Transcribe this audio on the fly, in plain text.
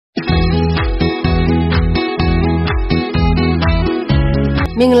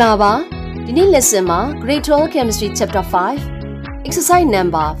Minglaba, Dini lesson ma Grade 12 Chemistry Chapter-5, exercise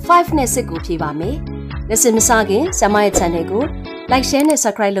number 5 ne sit ko phei ba me. Lesson masagin sama ye channel ko like share ne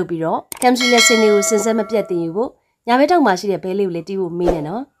subscribe လုပ်ပြီးတော့ chemistry lesson တွေကိုစဉ်ဆက်မပြတ်တင်ယူဖို့ညာဘက်ထောက်မှာရှိတဲ့ bell လေးကိုလည်းတီးဖို့မေးနေ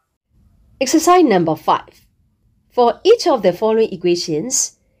နော်. Exercise number 5. For each of the following equations,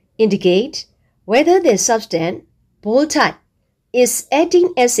 indicate whether the substance bold-type is acting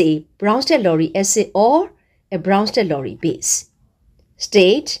as a Bronsted-Lowry acid or a Bronsted-Lowry base.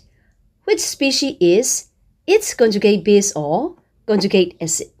 State which species is its conjugate base or conjugate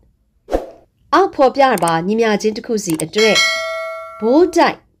acid. အောက်ဖော်ပြပါညီမချင်းတစ်ခုစီအတွက်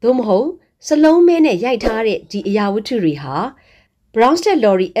bold-type သို့မဟုတ်စလုံးမဲနဲ့ရိုက်ထားတဲ့ဒီအရာဝတ္ထုတွေဟာ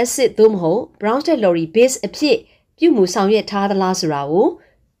Bronsted-Lowry acid သို့မဟုတ် Bronsted-Lowry base အဖြစ်ပြုမှုဆောင်ရွက်ထားသလားဆိုတာကို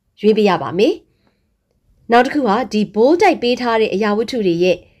ရွေးပြရပါမယ်။နောက်တစ်ခုဟာဒီ bold-type ပေးထားတဲ့အရာဝတ္ထုတွေ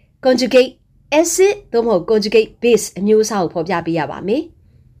ရဲ့ conjugate acid သို့မဟုတ် conjugate base အမျိုးအစားကိုဖော်ပြပေးရပါမယ်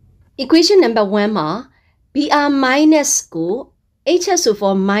။ Equation number 1မှာ Br- ကို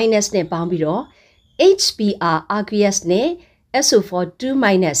HSO4- နဲ့ပေါင်းပြီးတော့ HBr aqueous နဲ့ SO4 2-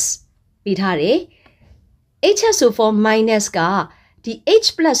 ပေးထားတယ်။ HSO4- ကဒီ H+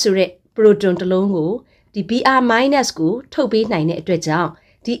 ဆိုတဲ့ proton တစ်လုံးကိုဒီ Br- ကိုထုတ်ပေးနိုင်တဲ့အတွက်ကြောင့်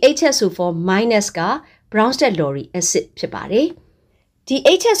ဒီ HSO4- က Bronsted-Lowry acid ဖြစ်ပါတယ်။ဒီ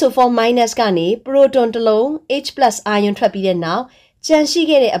HSO4- ကနေ proton တစ်လုံး H+ ion ထွက်ပြီးတဲ့နောက်ကျန်ရှိ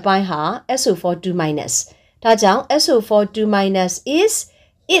ခဲ့တဲ့အပိုင်းဟာ SO4 2-. ဒါကြောင့် SO4 2- is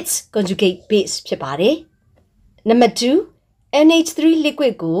its conjugate base ဖြစ်ပါတယ်။ Number 2, NH3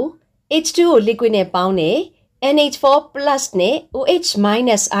 liquid ကို H2O liquid နဲ့ပေါင်းတယ် NH4+ နဲ့ OH-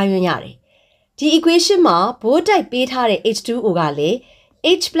 ion ရတယ်။ဒီ equation မှာ bold-type ပေးထားတဲ့ H2O ကလည်း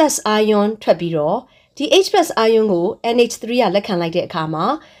H+ ion ထွက်ပြီးတော့ဒီ H+ ion ကို NH3 ကလက်ခံလိုက်တဲ့အခါမှာ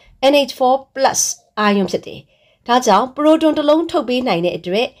NH4+ ion ဖြစ်တယ်။ဒါကြောင့် proton တစ်လုံးထုတ်ပေးနိုင်တဲ့အ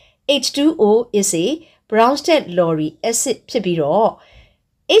တွက် H2O is a Bronsted-Lowry acid ဖြစ်ပြီးတော့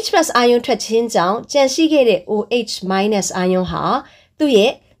H+ ion ထွက်ခြင်းကြောင့်ကျန်ရှိခဲ့တဲ့ OH- ion ဟာသူ့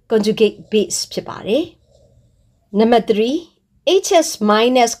ရဲ့ conjugate base ဖြစ်ပါတယ်။ Number 3,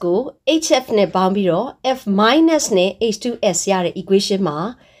 HS- ကို HF နဲ့ပေါင်းပြီးတော့ F- နဲ့ H2S ရတဲ့ equation မှာ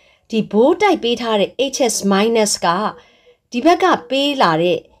ဒီ bold-type ပေးထားတဲ့ HS- ကဒီဘက်ကပေးလာ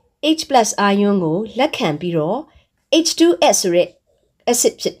တဲ့ H+ ion ကိုလက်ခံပြီးတော့ H2S ဆိုတဲ့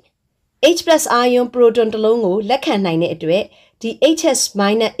acid ဖြစ်တယ်။ H+ ion proton တစ်လုံးကိုလက်ခံနိုင်တဲ့အတွက်ဒီ HS-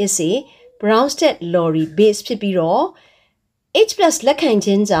 is a Bronsted-Lowry base ဖြစ်ပြီးတော့ H+ လက်ခံခြ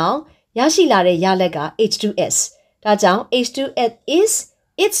င်းကြောင့်ရရှိလာတဲ့ရလဒ်က H2S ဒါကြောင့် H2S is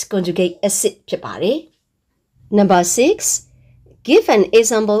its conjugate acid ဖြစ်ပါတယ်။ Number 6, give an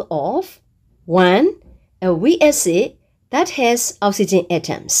example of 1. A weak acid that has oxygen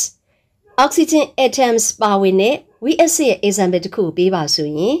atoms. Oxygen atoms ပါဝင်တဲ့ weak acid ရဲ့ example တစ်ခုပေးပါဆို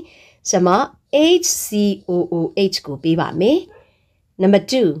ရင်ကျွန်မ HCOOH ကိုပေးပါမယ်။ Number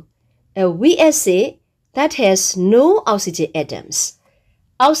 2, a weak acid that has no oxygen atoms.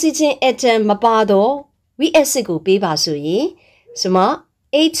 Oxygen atom မပါတော့ weak acid ကိုပေးပါဆိုရင်ကျွန်မ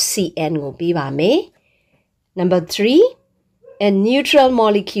HCN ကိုပေးပါမယ်။ Number 3, a neutral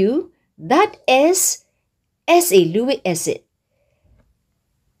molecule that is as a lewis acid.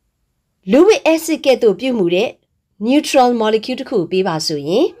 Lewis acid ကဲ့သို့ပြုမှုတဲ့ neutral molecule တစ်ခုပေးပါဆိုရ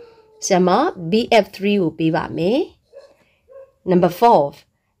င်ကျွန်မ BF3 ကိုပေးပါမယ်။ Number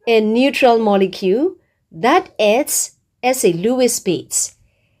 4, a neutral molecule that acts as a Lewis base.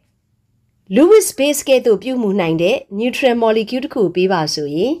 Lewis base ကဲ့သို့ပြုမှုနိုင်တဲ့ neutral molecule တစ်ခုပေးပါဆို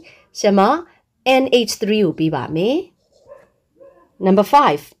ရင်ကျွန်မ NH3 ကိုပေးပါမယ်။ Number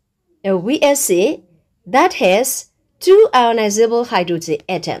 5, a weak acid that has 2 ionizable hydrogen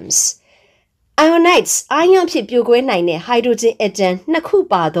atoms. Ionides ion ဖြစ်ပြိုကွဲနိုင်တဲ့ hydrogen atom နှစ်ခု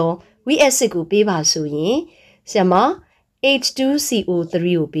ပါသော weak acid ကိုပေးပါဆိုရင်ကျွန်မ H2CO3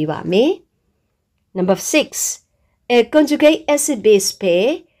 ကိုပေးပါမယ်။ Number 6, a conjugate acid base pair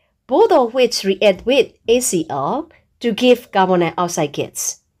both of which react with HCl to give carbon dioxide gas.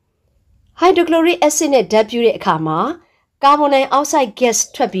 Hydrochloric acid နဲ့ဓာတ်ပြုတဲ့အခါမှာ carbon dioxide gas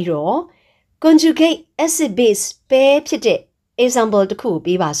ထွက်ပြီးတော့ conjugate acid base pair ဖြစ်တဲ့ example တစ်ခု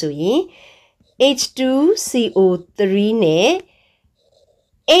ပေးပါဆိုရင် H2CO3 နဲ့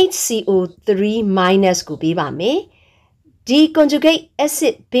HCO3- ကိုပေးပါမယ်။ဒီ conjugate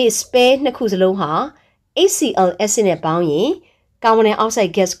acid base pair နှစ်ခုစလုံးဟာ HCl acid နဲ့ပေါင်းရင် carbon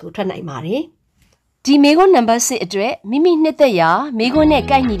dioxide gas ကိုထွက်နိုင်ပါတယ်။ဒီမေခွန်းနံပါတ် 6 အတွက်မိမိနှစ်သက်ရာမေခွန်းနဲ့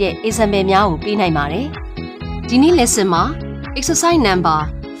ကိုက်ညီတဲ့ example များကိုပေးနိုင်ပါတယ်။ဒီနေ့ lesson မှာ exercise number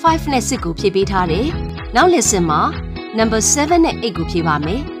 5 နဲ့ 6 ကိုဖြည့်ပေးထားတယ်။နောက် lesson မှာ number 7 နဲ့ 8 ကိုဖြည့်ပါမ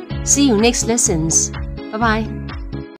ယ်။ See you next lessons. Bye bye.